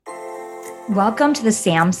Welcome to the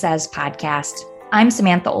Sam Says podcast. I'm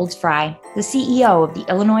Samantha Olds-Fry, the CEO of the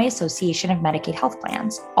Illinois Association of Medicaid Health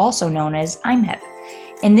Plans, also known as IMHIP.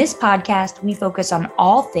 In this podcast, we focus on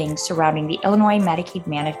all things surrounding the Illinois Medicaid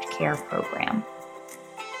Managed Care Program.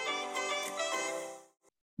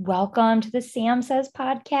 Welcome to the Sam Says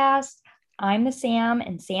podcast. I'm the Sam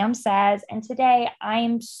and Sam Says, and today I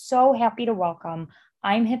am so happy to welcome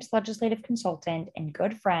IMHIP's legislative consultant and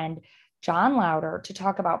good friend, John Lauder, to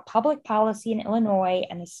talk about public policy in Illinois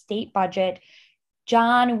and the state budget.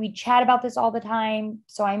 John, we chat about this all the time,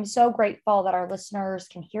 so I'm so grateful that our listeners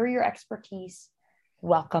can hear your expertise.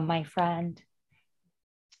 Welcome, my friend.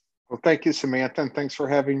 Well, thank you, Samantha, and thanks for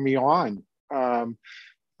having me on.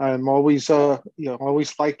 I'm always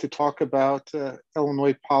like to talk about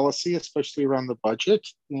Illinois policy, especially around the budget.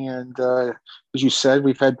 And as you said,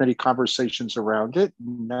 we've had many conversations around it.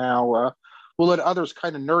 Now, we'll let others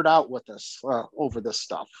kind of nerd out with us over this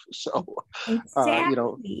stuff. So,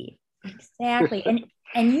 exactly.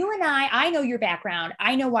 And you and I know your background.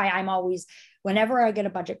 I know why I'm always, whenever I get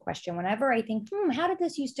a budget question, whenever I think, how did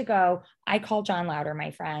this used to go? I call John Lauder,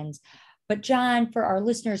 my friends. But John, for our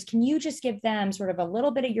listeners, can you just give them sort of a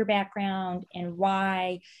little bit of your background and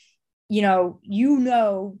why, you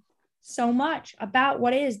know so much about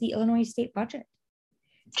what is the Illinois state budget?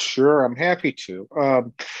 Sure, I'm happy to.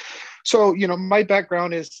 So, my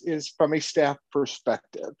background is from a staff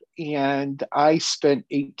perspective, and I spent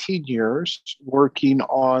 18 years working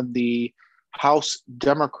on the House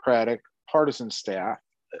Democratic partisan staff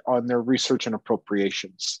on their research and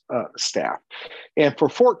appropriations staff. And for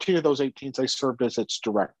 14 of those 18, I served as its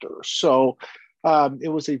director. So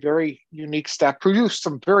it was a very unique staff, produced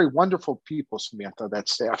some very wonderful people, Samantha, that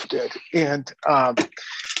staff did. And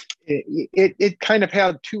it kind of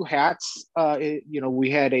had two hats. We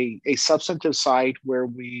had a substantive side where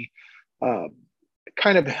we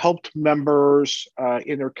kind of helped members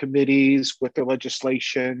in their committees with their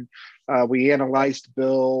legislation. We analyzed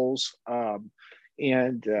bills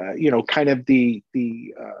and kind of the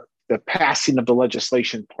passing of the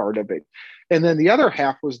legislation part of it. And then the other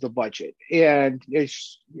half was the budget. And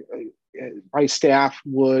my staff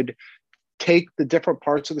would take the different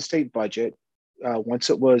parts of the state budget once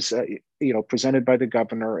it was, presented by the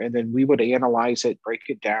governor, and then we would analyze it, break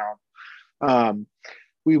it down.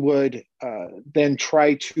 We would then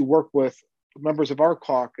try to work with members of our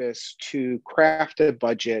caucus to craft a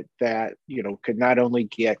budget that, could not only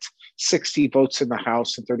get 60 votes in the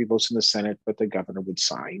House and 30 votes in the Senate, but the governor would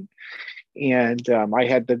sign. And I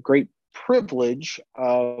had the great privilege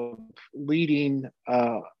of leading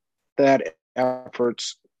that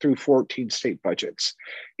efforts through 14 state budgets.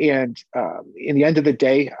 And in the end of the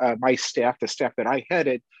day, my staff, the staff that I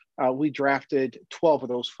headed, we drafted 12 of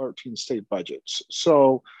those 14 state budgets.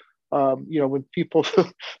 So, when people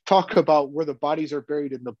talk about where the bodies are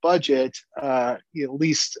buried in the budget, at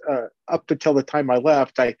least up until the time I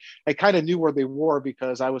left, I kind of knew where they were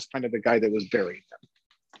because I was kind of the guy that was burying them.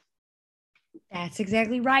 That's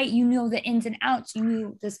exactly right. You know the ins and outs, you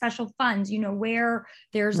knew the special funds, where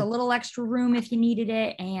there's a little extra room if you needed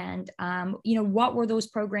it. And, what were those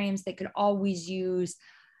programs that could always use,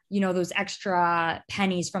 those extra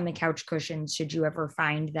pennies from the couch cushions, should you ever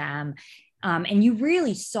find them. And you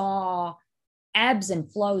really saw ebbs and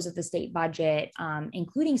flows of the state budget,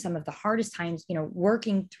 including some of the hardest times,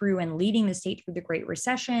 working through and leading the state through the Great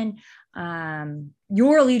Recession.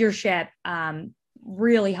 Your leadership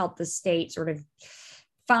really helped the state sort of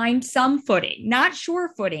find some footing, not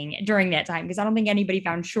sure footing during that time, because I don't think anybody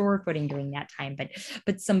found sure footing during that time,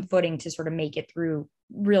 but some footing to sort of make it through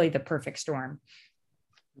really the perfect storm.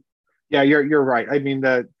 Yeah, you're right. I mean,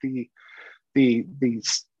 the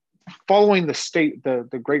following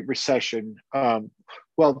the Great Recession,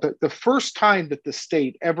 the first time that the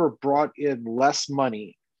state ever brought in less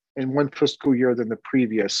money in one fiscal year than the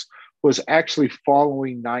previous was actually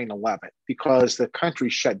following 9/11, because the country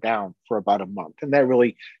shut down for about a month, and that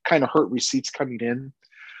really kind of hurt receipts coming in.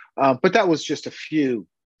 But that was just a few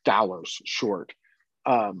dollars short.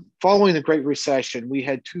 Following the Great Recession, we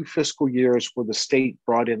had 2 fiscal years where the state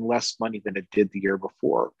brought in less money than it did the year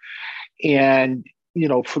before. And,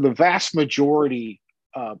 for the vast majority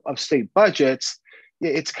of state budgets,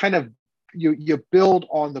 it's kind of, you build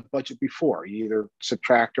on the budget before, you either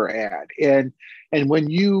subtract or add. And when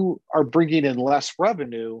you are bringing in less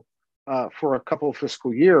revenue for a couple of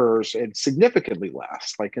fiscal years, and significantly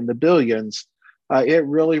less, like in the billions, it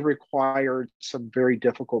really required some very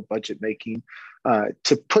difficult budget making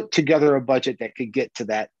to put together a budget that could get to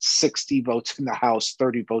that 60 votes in the House,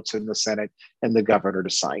 30 votes in the Senate, and the governor to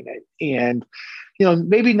sign it. And,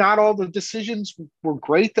 maybe not all the decisions were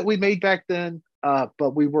great that we made back then,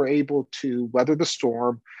 but we were able to weather the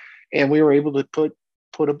storm, and we were able to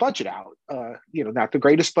put a budget out. Not the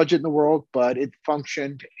greatest budget in the world, but it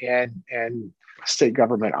functioned, and state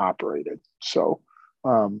government operated. So,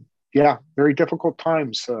 very difficult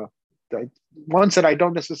times. Ones that I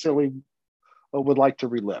don't necessarily would like to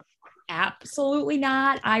relive. Absolutely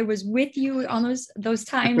not. I was with you on those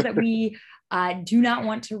times that we do not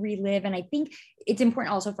want to relive. And I think it's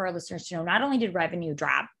important also for our listeners to know, not only did revenue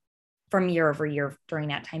drop from year over year during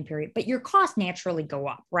that time period, but your costs naturally go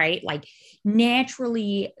up, right? Like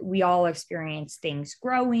naturally, we all experience things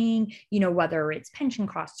growing, whether it's pension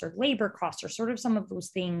costs or labor costs or sort of some of those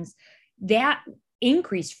things that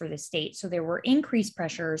increased for the state. So there were increased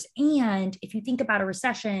pressures. And if you think about a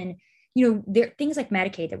recession, there things like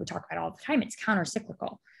Medicaid that we talk about all the time, it's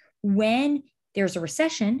countercyclical. When there's a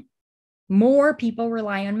recession, more people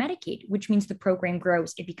rely on Medicaid, which means the program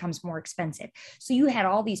grows, it becomes more expensive. So you had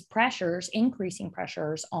all these pressures, increasing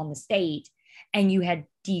pressures on the state, and you had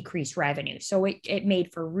decreased revenue. So it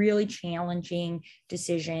made for really challenging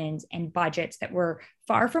decisions and budgets that were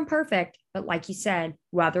far from perfect, but like you said,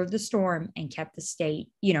 weathered the storm and kept the state,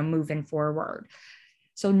 moving forward.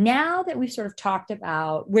 So now that we've sort of talked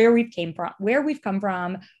about where we've come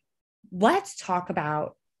from, let's talk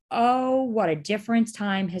about, what a difference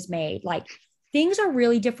time has made. Like things are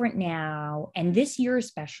really different now. And this year,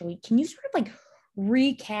 especially, can you sort of like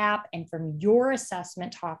recap and from your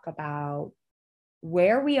assessment, talk about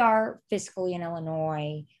where we are fiscally in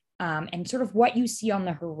Illinois, and sort of what you see on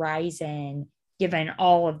the horizon, given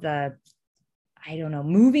all of the,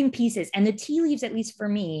 moving pieces and the tea leaves, at least for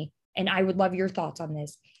me, and I would love your thoughts on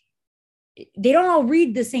this. They don't all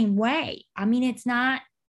read the same way. I mean, it's not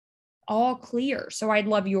all clear. So I'd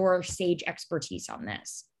love your sage expertise on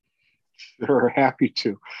this. Sure, happy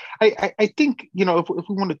to. I think, if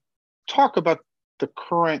we want to talk about the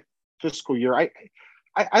current fiscal year,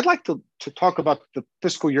 I'd like to talk about the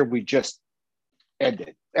fiscal year we just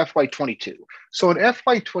ended, FY22. So in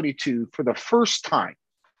FY22, for the first time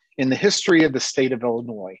in the history of the state of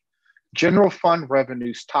Illinois, general fund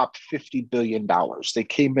revenues topped $50 billion. They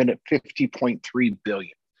came in at $50.3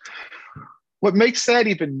 billion. What makes that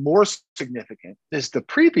even more significant is the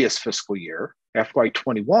previous fiscal year,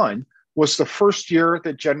 FY21, was the first year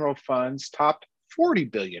that general funds topped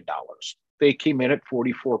 $40 billion. They came in at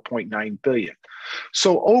 $44.9 billion.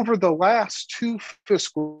 So over the last two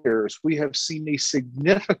fiscal years, we have seen a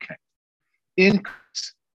significant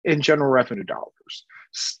increase in general revenue dollars.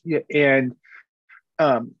 And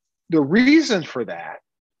the reason for that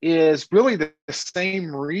is really the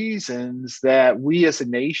same reasons that we as a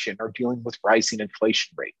nation are dealing with rising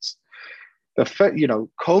inflation rates.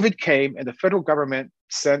 COVID came and the federal government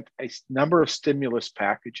sent a number of stimulus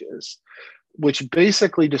packages, which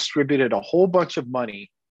basically distributed a whole bunch of money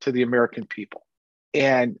to the American people.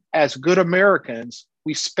 And as good Americans,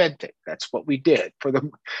 we spent it. That's what we did for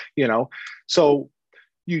them, So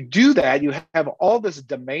you do that, you have all this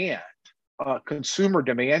demand, consumer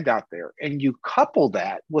demand out there, and you couple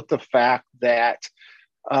that with the fact that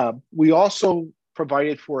we also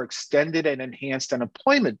provided for extended and enhanced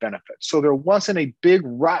unemployment benefits. So there wasn't a big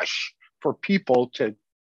rush for people to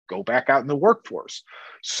go back out in the workforce.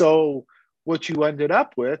 So what you ended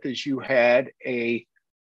up with is you had a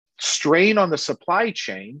strain on the supply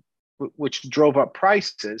chain, which drove up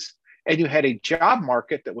prices, and you had a job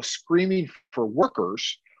market that was screaming for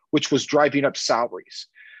workers, which was driving up salaries.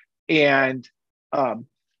 And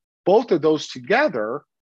both of those together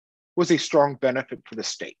was a strong benefit for the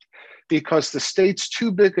state, because the state's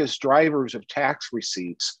two biggest drivers of tax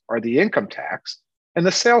receipts are the income tax and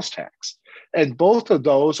the sales tax. And both of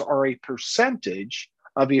those are a percentage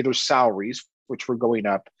of either salaries, which were going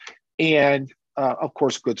up, and of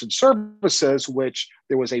course, goods and services, which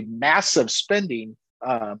there was a massive spending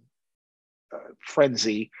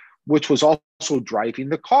frenzy, which was also driving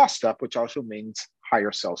the cost up, which also means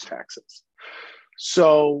higher sales taxes.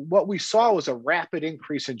 So what we saw was a rapid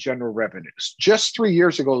increase in general revenues. Just 3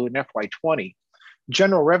 years ago in FY20,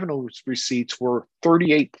 general revenue receipts were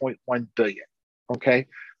 $38.1 billion, okay?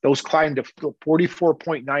 Those climbed to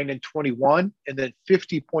 44.9 in 21 and then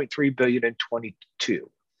 50.3 billion in 22.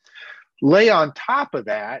 Lay on top of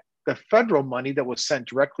that the federal money that was sent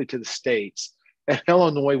directly to the states, and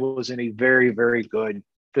Illinois was in a very, very good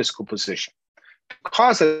fiscal position.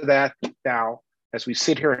 Because of that, now, as we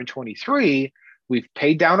sit here in 23, we've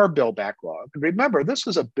paid down our bill backlog. Remember, this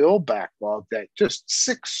was a bill backlog that just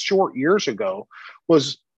 6 short years ago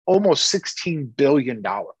was almost $16 billion.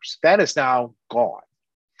 That is now gone.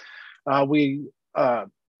 We've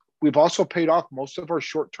also paid off most of our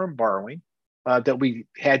short-term borrowing that we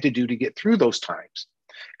had to do to get through those times.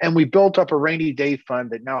 And we built up a rainy day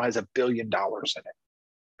fund that now has $1 billion in it.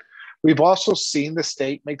 We've also seen the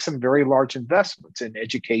state make some very large investments in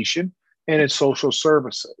education and in social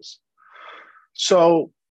services.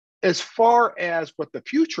 So, as far as what the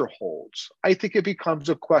future holds, I think it becomes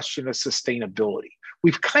a question of sustainability.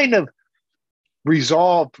 We've kind of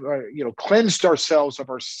resolved, cleansed ourselves of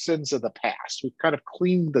our sins of the past. We've kind of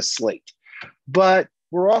cleaned the slate, but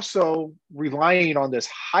we're also relying on this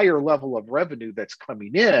higher level of revenue that's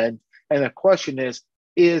coming in. And the question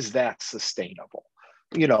is that sustainable?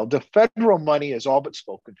 The federal money is all but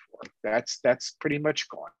spoken for. That's pretty much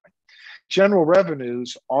gone. General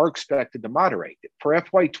revenues are expected to moderate. For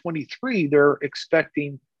FY23, they're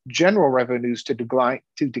expecting general revenues to decline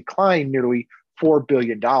nearly $4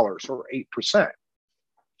 billion or 8%.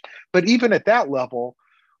 But even at that level,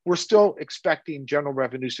 we're still expecting general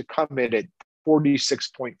revenues to come in at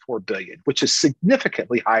 $46.4 billion, which is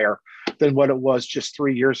significantly higher than what it was just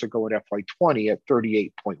 3 years ago in FY20 at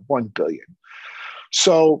 $38.1 billion.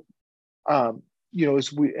 So,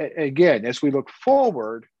 as we look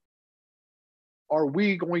forward, are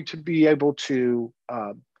we going to be able to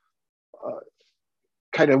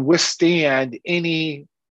kind of withstand any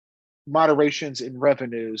moderations in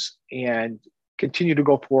revenues and continue to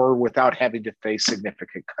go forward without having to face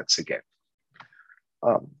significant cuts again?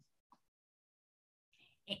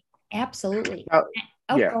 Absolutely. Go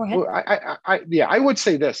ahead. Well, I would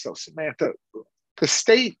say this though, Samantha. The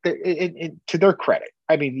state, to their credit,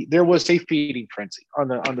 I mean, there was a feeding frenzy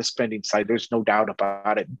on the spending side. There's no doubt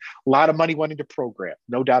about it. A lot of money went into program,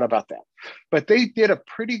 no doubt about that. But they did a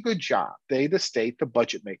pretty good job. The state, the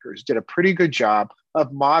budget makers, did a pretty good job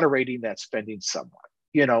of moderating that spending somewhat.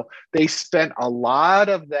 They spent a lot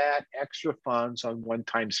of that extra funds on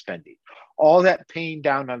one-time spending, all that paying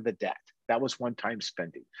down on the debt. That was one-time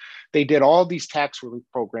spending. They did all these tax relief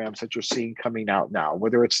programs that you're seeing coming out now,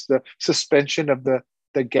 whether it's the suspension of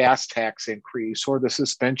the gas tax increase or the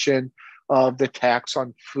suspension of the tax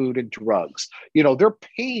on food and drugs. They're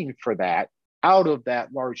paying for that out of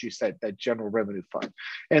that large, you said, that general revenue fund.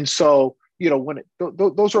 And so,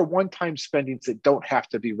 those are one-time spendings that don't have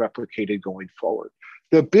to be replicated going forward.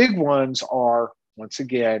 The big ones are, once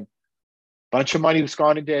again, a bunch of money has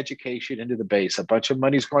gone into education, into the base. A bunch of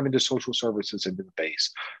money has gone into social services, into the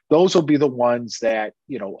base. Those will be the ones that,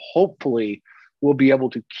 hopefully we'll be able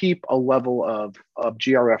to keep a level of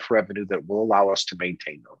GRF revenue that will allow us to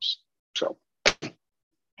maintain those. So.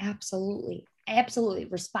 Absolutely.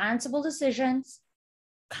 Responsible decisions,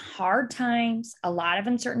 hard times, a lot of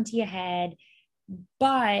uncertainty ahead,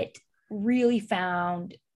 but really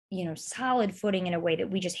found, solid footing in a way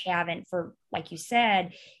that we just haven't for, like you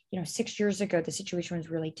said, 6 years ago, the situation was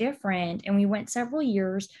really different. And we went several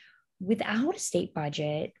years without a state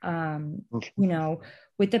budget,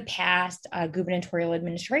 with the past gubernatorial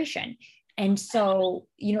administration. And so,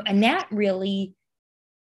 and that really,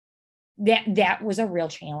 that was a real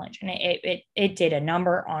challenge. And it did a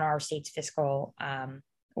number on our state's fiscal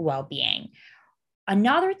well-being.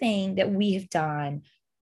 Another thing that we have done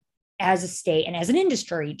as a state and as an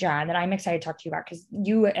industry, John, that I'm excited to talk to you about, because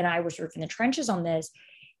you and I were sort of in the trenches on this,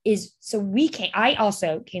 is I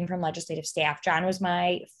also came from legislative staff. John was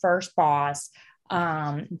my first boss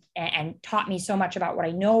and taught me so much about what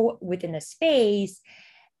I know within the space.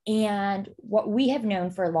 And what we have known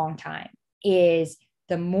for a long time is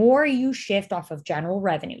the more you shift off of general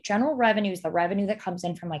revenue is the revenue that comes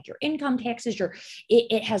in from like your income taxes,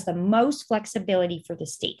 it has the most flexibility for the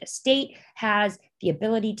state. The state has the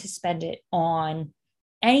ability to spend it on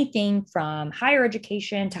anything from higher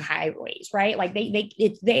education to highways, right? Like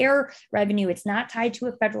it's their revenue. It's not tied to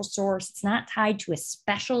a federal source. It's not tied to a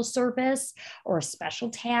special service or a special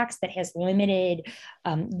tax that has limited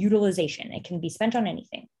utilization. It can be spent on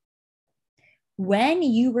anything. When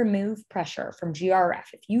you remove pressure from GRF,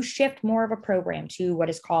 if you shift more of a program to what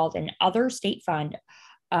is called an other state fund,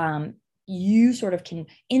 you sort of can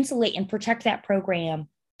insulate and protect that program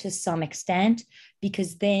to some extent,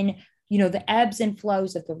 because then, the ebbs and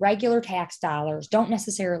flows of the regular tax dollars don't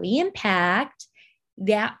necessarily impact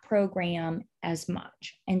that program as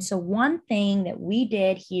much. And so one thing that we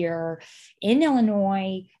did here in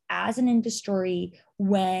Illinois as an industry,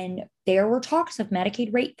 when there were talks of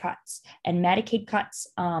Medicaid rate cuts and Medicaid cuts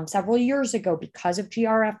several years ago because of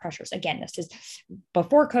GRF pressures, again, this is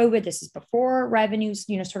before COVID, this is before revenues,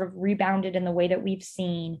 sort of rebounded in the way that we've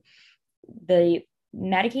seen, the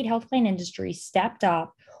Medicaid health plan industry stepped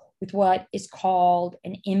up with what is called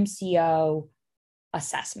an MCO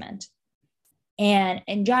assessment.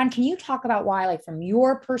 And John, can you talk about why, like from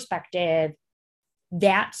your perspective,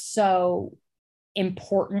 that's so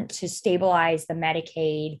important to stabilize the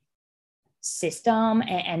Medicaid system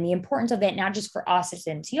and the importance of that, not just for us as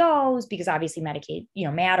MCOs, because obviously Medicaid,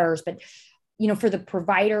 matters, but, for the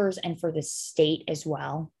providers and for the state as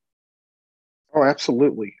well? Oh,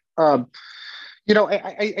 absolutely. I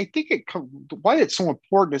think why it's so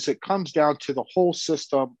important is it comes down to the whole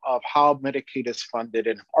system of how Medicaid is funded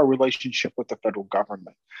and our relationship with the federal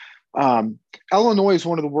government. Illinois is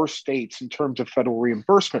one of the worst states in terms of federal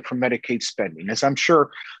reimbursement for Medicaid spending. As I'm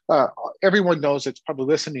sure everyone knows that's probably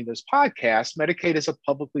listening to this podcast, Medicaid is a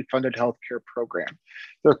publicly funded healthcare program.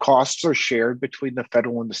 Their costs are shared between the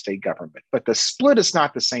federal and the state government, but the split is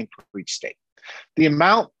not the same for each state. The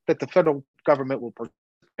amount that the federal government will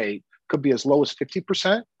participate could be as low as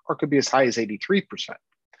 50% or could be as high as 83%.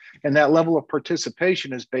 And that level of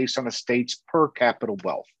participation is based on a state's per capita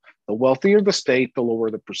wealth. The wealthier the state, the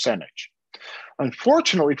lower the percentage.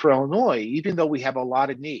 Unfortunately for Illinois, even though we have a lot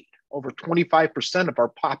of need, over 25% of our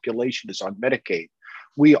population is on Medicaid,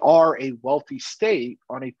 we are a wealthy state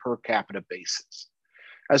on a per capita basis.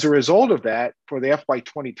 As a result of that, for the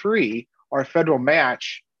FY23, our federal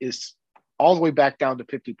match is all the way back down to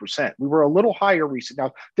 50%. We were a little higher recently.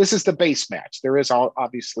 Now, this is the base match. There is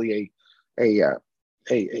obviously an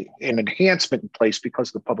enhancement in place because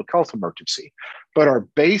of the public health emergency, but our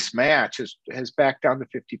base match has back down to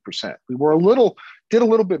 50%. We did a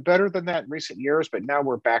little bit better than that in recent years, but now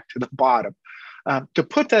we're back to the bottom. To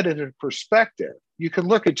put that into perspective, you can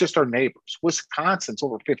look at just our neighbors. Wisconsin's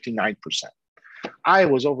over 59%.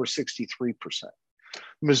 Iowa's over 63%.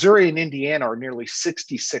 Missouri and Indiana are nearly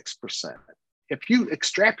 66%. If you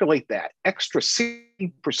extrapolate that extra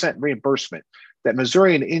 60% reimbursement that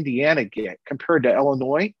Missouri and Indiana get compared to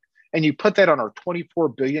Illinois, and you put that on our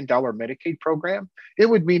 $24 billion Medicaid program, it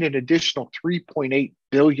would mean an additional $3.8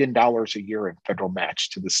 billion a year in federal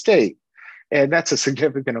match to the state. And that's a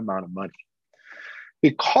significant amount of money.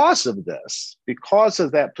 Because of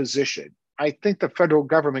that position, I think the federal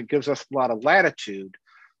government gives us a lot of latitude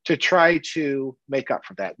to try to make up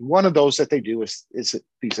for that. One of those that they do is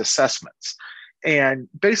these assessments. And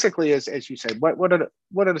basically, as you said, what an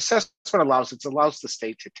assessment allows, it allows the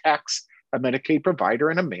state to tax a Medicaid provider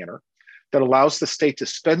in a manner that allows the state to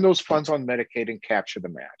spend those funds on Medicaid and capture the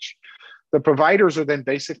match. The providers are then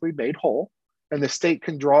basically made whole, and the state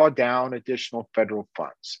can draw down additional federal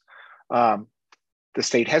funds. The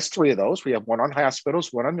state has three of those. We have one on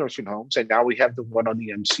hospitals, one on nursing homes, and now we have the one on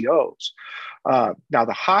the MCOs. Now,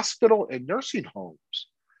 the hospital and nursing homes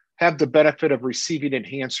have the benefit of receiving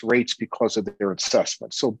enhanced rates because of their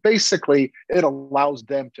assessment. So basically, it allows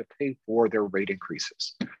them to pay for their rate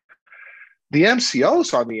increases. The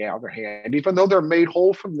MCOs, on the other hand, even though they're made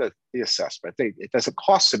whole from the assessment, it doesn't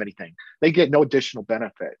cost them anything. They get no additional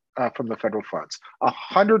benefit from the federal funds.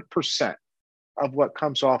 100% of what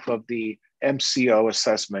comes off of the MCO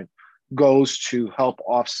assessment goes to help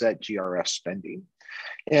offset GRF spending.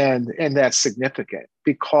 And that's significant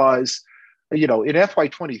because, in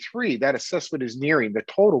FY23, that assessment is nearing, the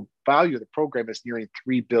total value of the program is nearing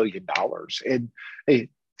 $3 billion. And a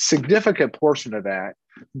significant portion of that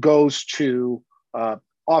goes to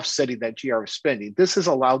offsetting that GRF spending. This has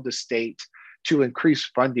allowed the state to increase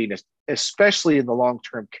funding, especially in the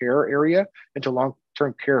long-term care area and to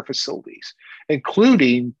long-term care facilities,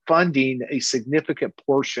 including funding a significant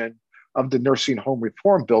portion of the nursing home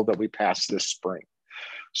reform bill that we passed this spring.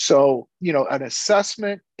 So, an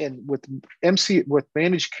assessment and with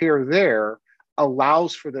managed care there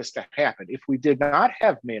allows for this to happen. If we did not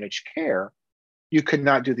have managed care, you could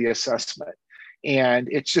not do the assessment. And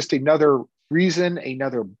it's just another reason,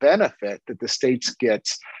 another benefit that the states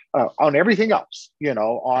gets on everything else,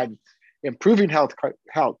 on improving health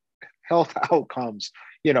outcomes.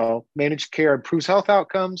 Managed care improves health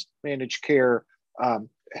outcomes. Managed care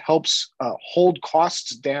helps hold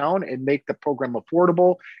costs down and make the program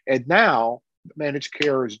affordable. And now managed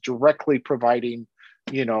care is directly providing,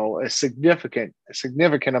 a significant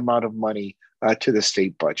amount of money to the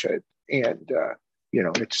state budget. And,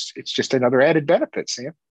 it's just another added benefit,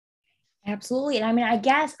 Sam. Absolutely. And I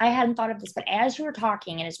guess I hadn't thought of this, but as you were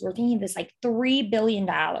talking and as we're thinking of this, like $3 billion,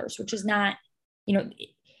 which is not,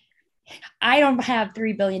 I don't have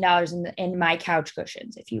 $3 billion in my couch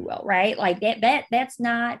cushions, if you will, right? Like that's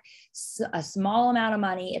not a small amount of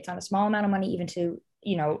money. It's not a small amount of money, even to,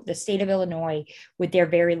 the state of Illinois with their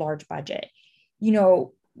very large budget.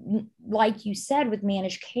 Like you said, with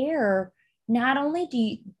managed care, not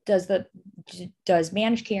only does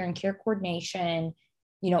managed care and care coordination,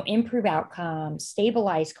 improve outcomes,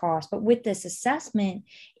 stabilize costs, but with this assessment,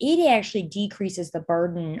 it actually decreases the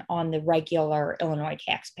burden on the regular Illinois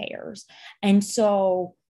taxpayers. And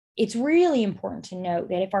so it's really important to note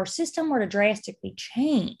that if our system were to drastically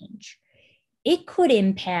change, it could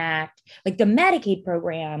impact like the Medicaid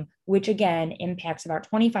program, which again impacts about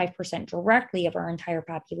 25% directly of our entire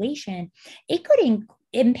population. It could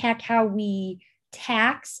impact how we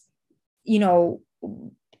tax, you know,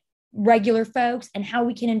 regular folks and how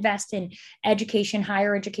we can invest in education,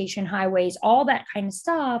 higher education, highways, all that kind of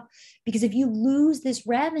stuff. Because if you lose this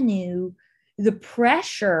revenue, the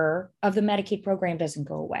pressure of the Medicaid program doesn't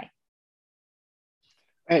go away.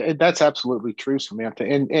 And that's absolutely true, Samantha.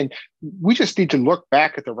 And we just need to look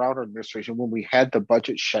back at the Rauner administration when we had the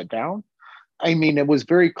budget shut down. I mean, it was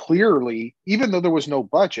very clearly, even though there was no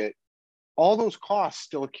budget, all those costs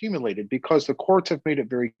still accumulated because the courts have made it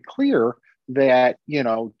very clear that, you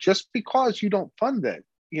know, just because you don't fund it,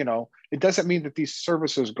 you know, it doesn't mean that these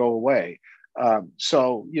services go away.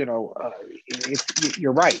 So, you know, if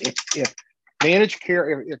you're right. If managed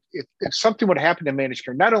care, if something would happen to managed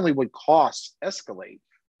care, not only would costs escalate,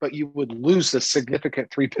 but you would lose the significant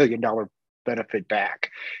 $3 billion benefit back.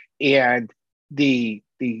 And the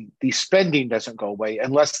spending doesn't go away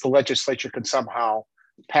unless the legislature can somehow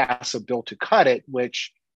pass a bill to cut it,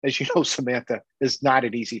 which, as you know, Samantha, is not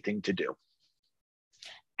an easy thing to do.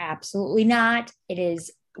 Absolutely not. It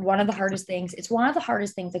is one of the hardest things. It's one of the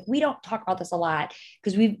hardest things. Like, we don't talk about this a lot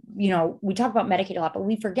because we talk about Medicaid a lot, but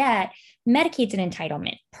we forget Medicaid's an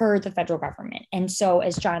entitlement per the federal government. And so,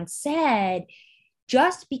 as John said,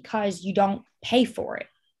 just because you don't pay for it,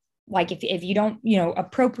 like if you don't,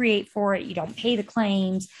 appropriate for it, you don't pay the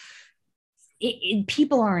claims,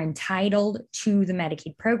 people are entitled to the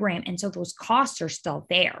Medicaid program. And so those costs are still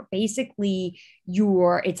there. Basically,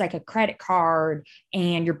 it's like a credit card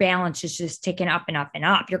and your balance is just ticking up and up and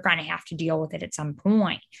up. You're going to have to deal with it at some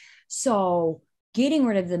point. So getting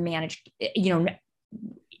rid of the managed,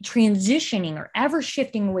 transitioning or ever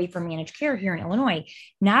shifting away from managed care here in Illinois,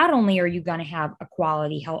 not only are you going to have a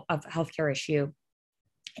quality of healthcare issue,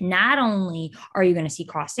 not only are you going to see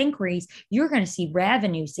costs increase, you're going to see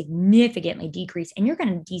revenue significantly decrease, and you're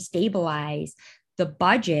going to destabilize the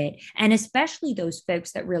budget. And especially those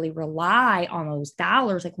folks that really rely on those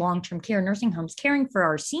dollars, like long-term care, nursing homes, caring for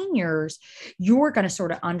our seniors, you're going to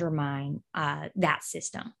sort of undermine that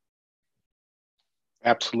system.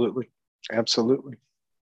 Absolutely. Absolutely.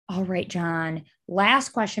 All right, John. Last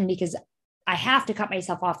question, because I have to cut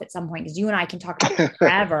myself off at some point because you and I can talk about it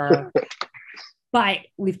forever. But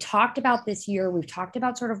we've talked about this year. We've talked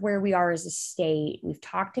about sort of where we are as a state. We've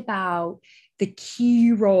talked about the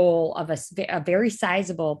key role of a very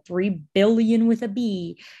sizable $3 billion with a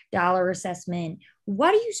B dollar assessment.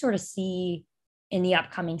 What do you sort of see in the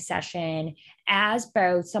upcoming session as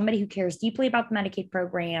both somebody who cares deeply about the Medicaid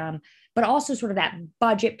program, but also sort of that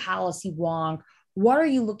budget policy wonk? What are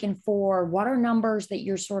you looking for? What are numbers that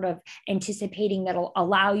you're sort of anticipating that'll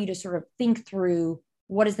allow you to sort of think through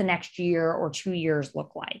what does the next year or 2 years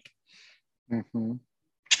look like? Mm-hmm.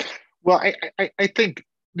 Well, I think,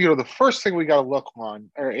 the first thing we got to look on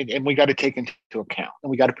and we got to take into account and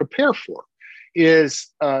we got to prepare for is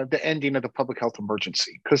the ending of the public health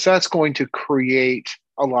emergency, because that's going to create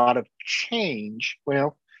a lot of change.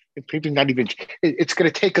 Well, maybe not even, it's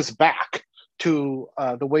going to take us back to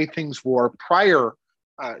the way things were prior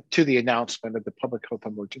to the announcement of the public health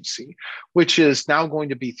emergency, which is now going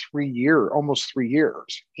to be almost 3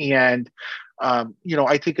 years. And,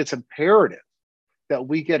 I think it's imperative that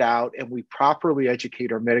we get out and we properly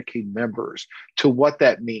educate our Medicaid members to what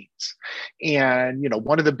that means. And,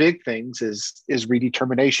 one of the big things is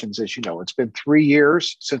redeterminations. As you know, it's been 3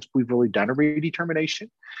 years since we've really done a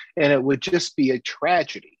redetermination. And it would just be a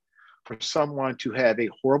tragedy for someone to have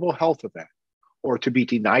a horrible health event or to be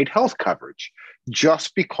denied health coverage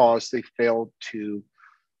just because they failed to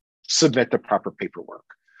submit the proper paperwork.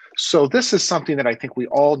 So this is something that I think we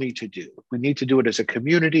all need to do. We need to do it as a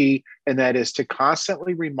community, and that is to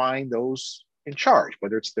constantly remind those in charge,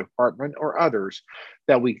 whether it's the department or others,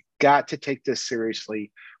 that we got to take this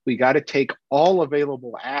seriously. We got to take all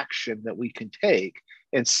available action that we can take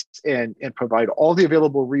and provide all the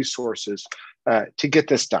available resources to get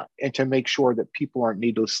this done and to make sure that people aren't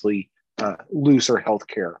needlessly lose their health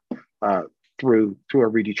care through a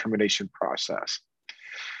redetermination process.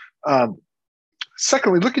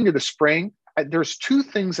 Secondly, looking to the spring, there's two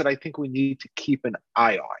things that I think we need to keep an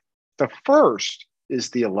eye on. The first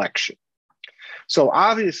is the election. So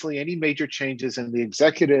obviously, any major changes in the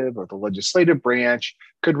executive or the legislative branch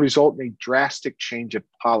could result in a drastic change of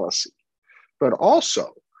policy. But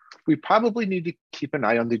also, we probably need to keep an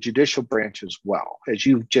eye on the judicial branch as well. As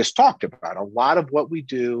you've just talked about, a lot of what we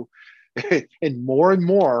do and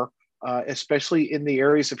more, especially in the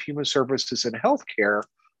areas of human services and healthcare,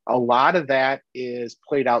 a lot of that is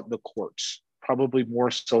played out in the courts. probably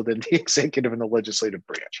more so than the executive and the legislative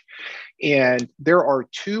branch. And there are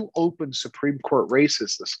 2 open Supreme Court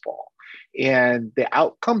races this fall. And the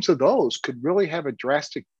outcomes of those could really have a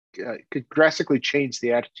could drastically change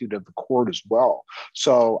the attitude of the court as well.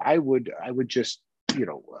 So I would just,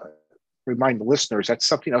 remind the listeners that's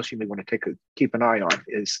something else you may want to keep an eye on,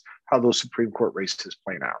 is how those Supreme Court races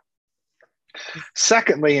playing out.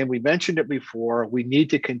 Secondly, and we mentioned it before, we need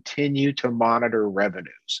to continue to monitor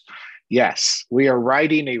revenues. Yes, we are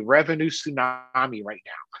riding a revenue tsunami right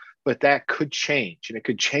now, but that could change, and it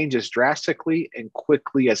could change as drastically and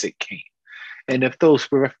quickly as it came. And if those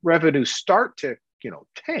revenues start to,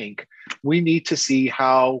 tank, we need to see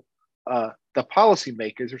how the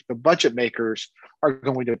policymakers, the budget makers, are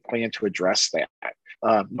going to plan to address that.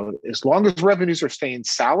 As long as revenues are staying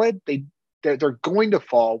solid, they're going to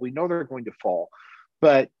fall. We know they're going to fall,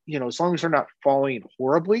 but as long as they're not falling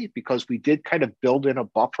horribly, because we did kind of build in a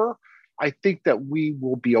buffer, I think that we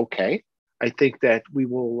will be okay. I think that we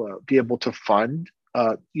will be able to fund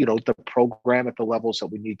the program at the levels that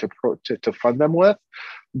we need to fund them with.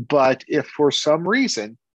 But if for some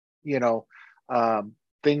reason,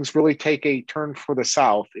 things really take a turn for the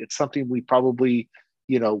south, it's something we probably,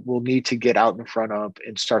 will need to get out in front of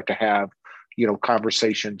and start to have,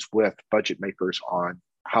 conversations with budget makers on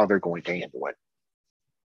how they're going to handle it.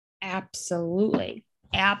 Absolutely.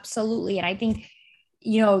 Absolutely. And I think,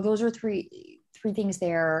 those are three things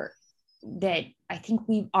there that I think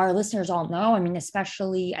our listeners all know. I mean,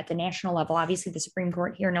 especially at the national level, obviously the Supreme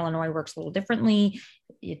Court here in Illinois works a little differently.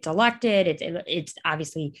 It's elected. It's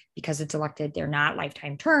obviously, because it's elected, they're not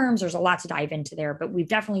lifetime terms. There's a lot to dive into there, but we've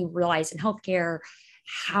definitely realized in healthcare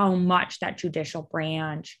how much that judicial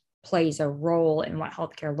branch plays a role in what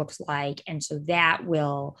healthcare looks like. And so that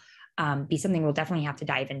will be something we'll definitely have to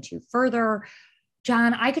dive into further.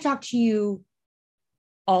 John, I could talk to you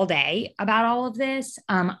all day about all of this.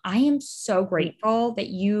 I am so grateful that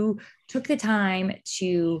you took the time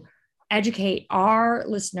to educate our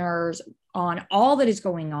listeners on all that is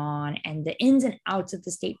going on and the ins and outs of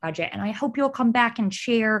the state budget. And I hope you'll come back and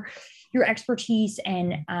share your expertise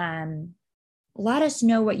and let us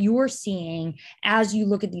know what you're seeing as you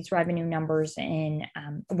look at these revenue numbers and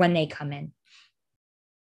when they come in.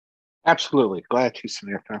 Absolutely. Glad to,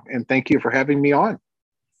 Samantha. And thank you for having me on.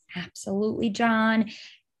 Absolutely, John.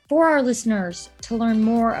 For our listeners, to learn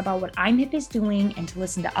more about what IMHIP is doing and to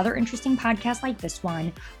listen to other interesting podcasts like this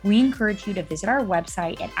one, we encourage you to visit our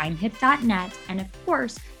website at imhip.net and, of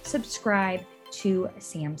course, subscribe to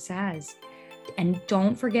Sam Says. And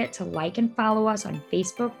don't forget to like and follow us on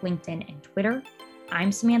Facebook, LinkedIn, and Twitter.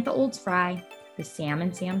 I'm Samantha Olds-Fry with Sam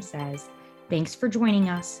and Sam Says. Thanks for joining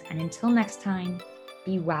us, and until next time,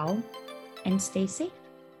 be well and stay safe.